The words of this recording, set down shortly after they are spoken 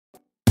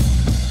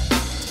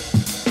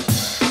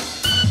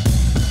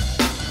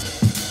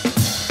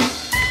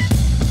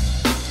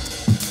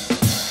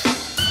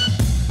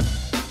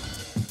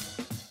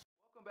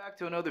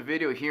to another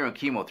video here on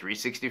Chemo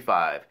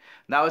 365.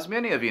 Now, as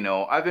many of you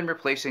know, I've been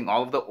replacing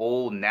all of the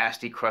old,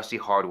 nasty, crusty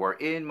hardware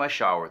in my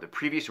shower. The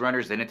previous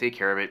runners didn't take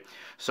care of it,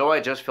 so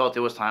I just felt it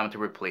was time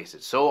to replace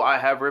it. So I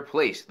have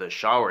replaced the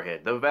shower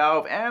head, the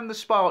valve, and the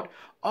spout,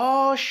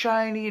 all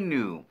shiny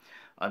new.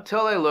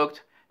 Until I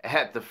looked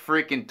at the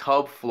freaking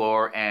tub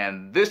floor,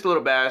 and this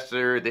little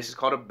bastard, this is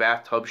called a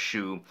bathtub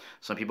shoe.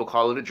 Some people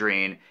call it a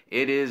drain.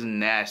 It is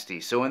nasty.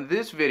 So in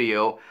this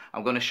video,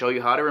 I'm going to show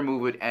you how to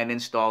remove it and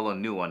install a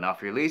new one. Now,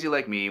 if you're lazy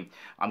like me,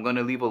 I'm going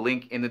to leave a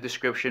link in the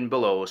description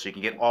below so you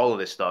can get all of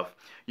this stuff.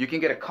 You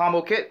can get a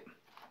combo kit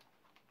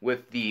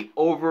with the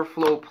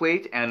overflow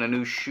plate and a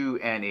new shoe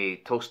and a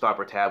toe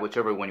stopper tab,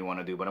 whichever one you want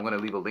to do, but I'm going to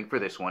leave a link for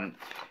this one.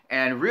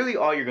 And really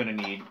all you're going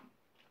to need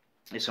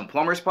is some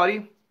plumber's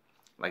putty,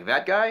 like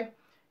that guy,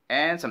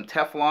 and some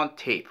Teflon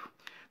tape.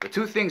 The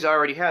two things I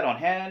already had on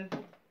hand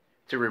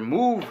to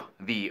remove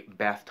the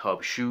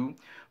bathtub shoe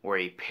were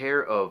a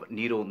pair of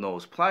needle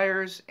nose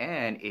pliers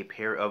and a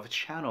pair of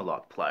channel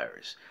lock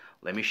pliers.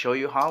 Let me show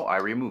you how I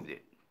removed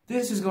it.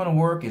 This is going to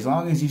work as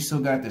long as you still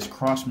got this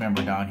cross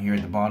member down here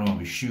at the bottom of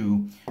your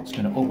shoe. It's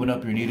going to open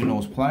up your needle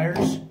nose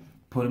pliers,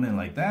 put them in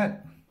like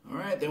that.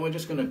 Alright, then we're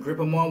just going to grip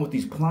them on with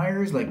these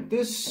pliers like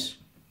this.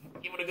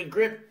 Give it a good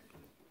grip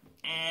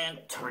and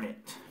turn it.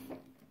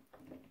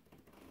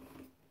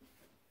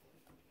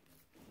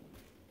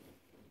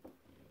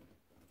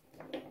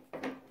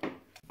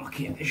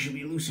 Okay, this should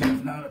be loose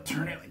enough now to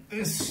turn it like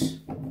this.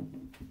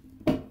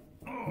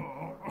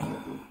 Oh,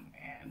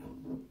 man.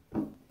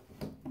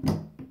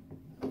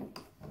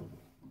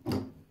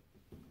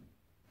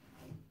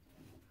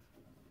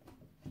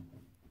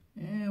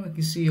 And we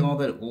can see all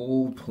that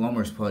old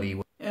plumber's putty.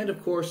 And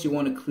of course, you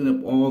want to clean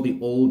up all the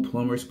old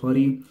plumber's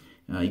putty.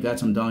 You got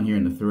some down here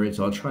in the thread,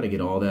 so I'll try to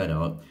get all that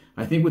out.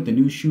 I think with the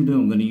new shoe, though,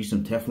 I'm going to use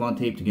some Teflon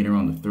tape to get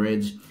around the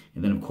threads.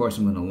 And then, of course,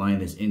 I'm going to line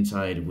this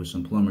inside with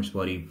some plumber's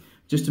putty,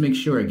 just to make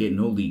sure I get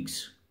no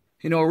leaks.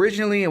 You know,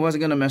 originally I wasn't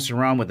going to mess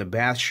around with the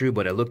bath shoe,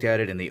 but I looked at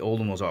it and the old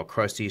one was all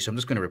crusty, so I'm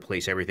just going to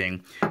replace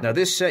everything. Now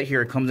this set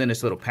here comes in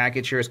this little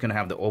package here. It's going to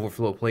have the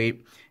overflow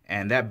plate,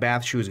 and that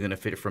bath shoe is going to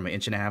fit from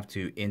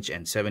 1.5 inches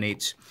to 1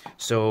 7/8.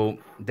 So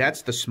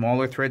that's the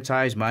smaller thread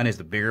size. Mine is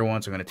the bigger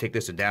one, so I'm going to take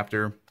this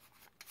adapter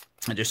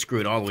and just screw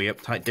it all the way up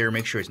tight there,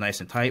 make sure it's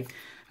nice and tight.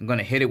 I'm going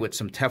to hit it with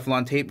some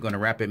Teflon tape. I'm going to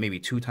wrap it maybe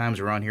 2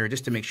 times around here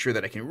just to make sure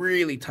that I can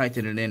really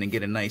tighten it in and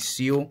get a nice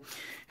seal.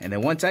 And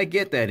then once I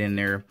get that in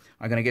there,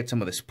 I'm going to get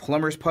some of this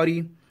plumber's putty.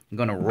 I'm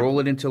going to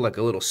roll it into like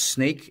a little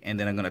snake, and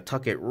then I'm going to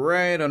tuck it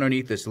right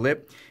underneath this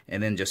lip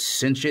and then just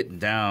cinch it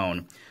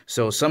down.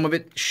 So some of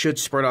it should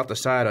spread out the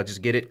side. I'll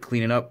just get it,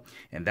 clean it up,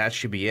 and that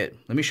should be it.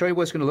 Let me show you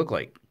what it's going to look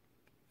like.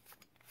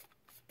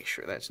 Make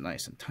sure that's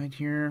nice and tight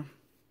here.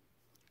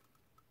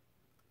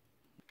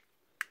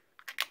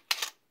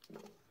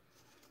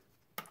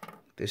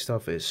 This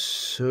stuff is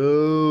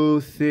so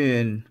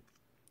thin.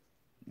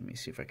 Let me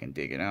see if I can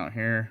dig it out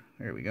here.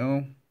 There we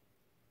go.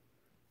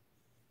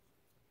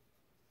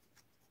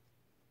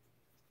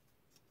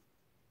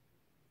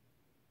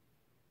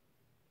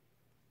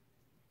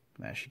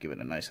 That should give it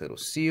a nice little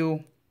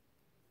seal.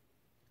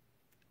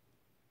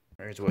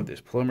 There's what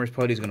this plumber's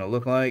putty is going to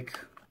look like.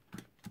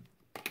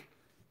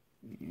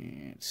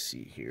 Let's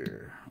see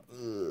here.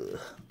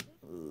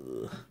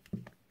 All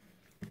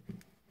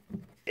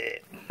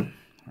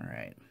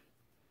right.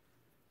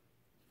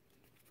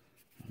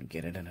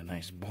 Get it in a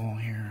nice ball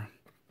here.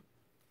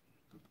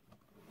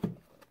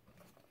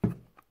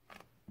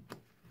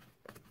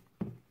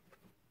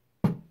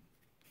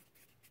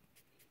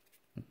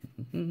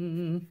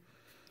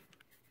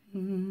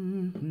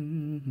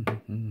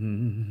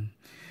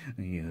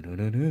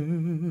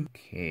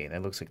 Okay,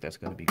 that looks like that's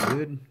going to be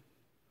good.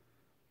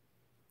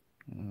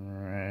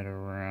 Right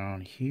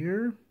around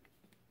here.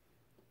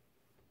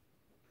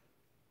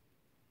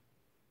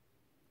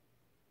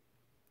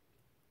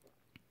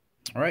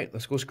 All right,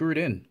 let's go screw it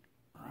in.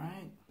 All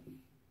right,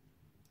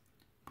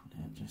 put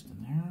that just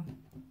in there.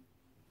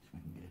 See if I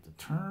can get it to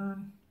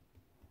turn.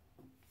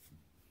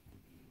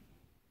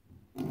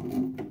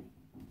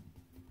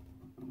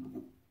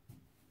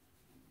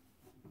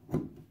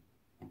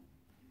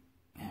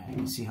 Yeah, you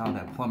can see how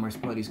that plumber's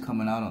putty's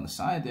coming out on the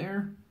side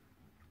there.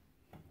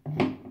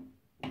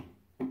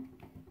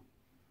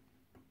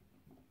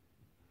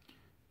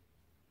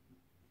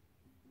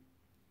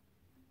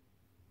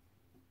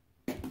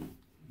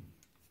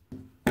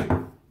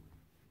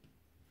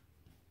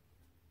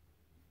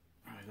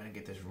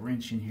 Get this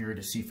wrench in here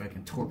to see if I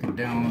can torque it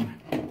down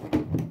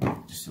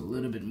just a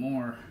little bit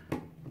more.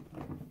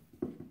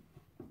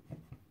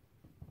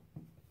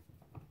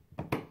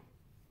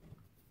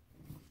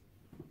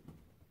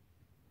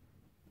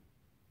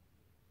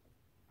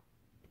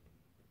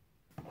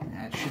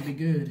 That should be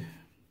good.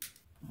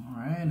 All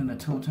right, and the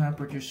toe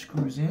tapper just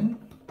screws in.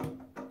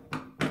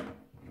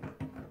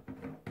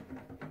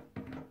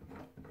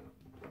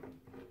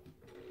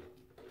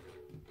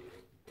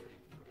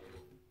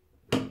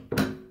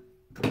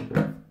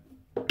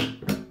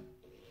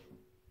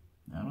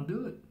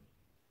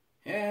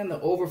 And the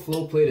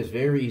overflow plate is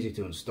very easy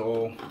to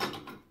install.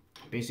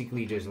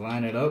 Basically just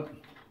line it up,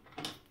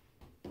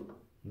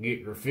 get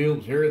your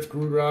Phillips head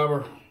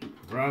screwdriver,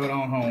 drive it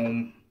on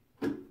home,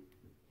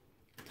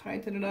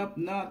 tighten it up,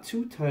 not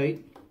too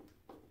tight.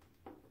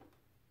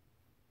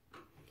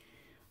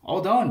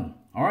 All done.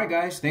 Alright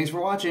guys, thanks for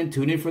watching.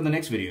 Tune in for the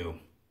next video.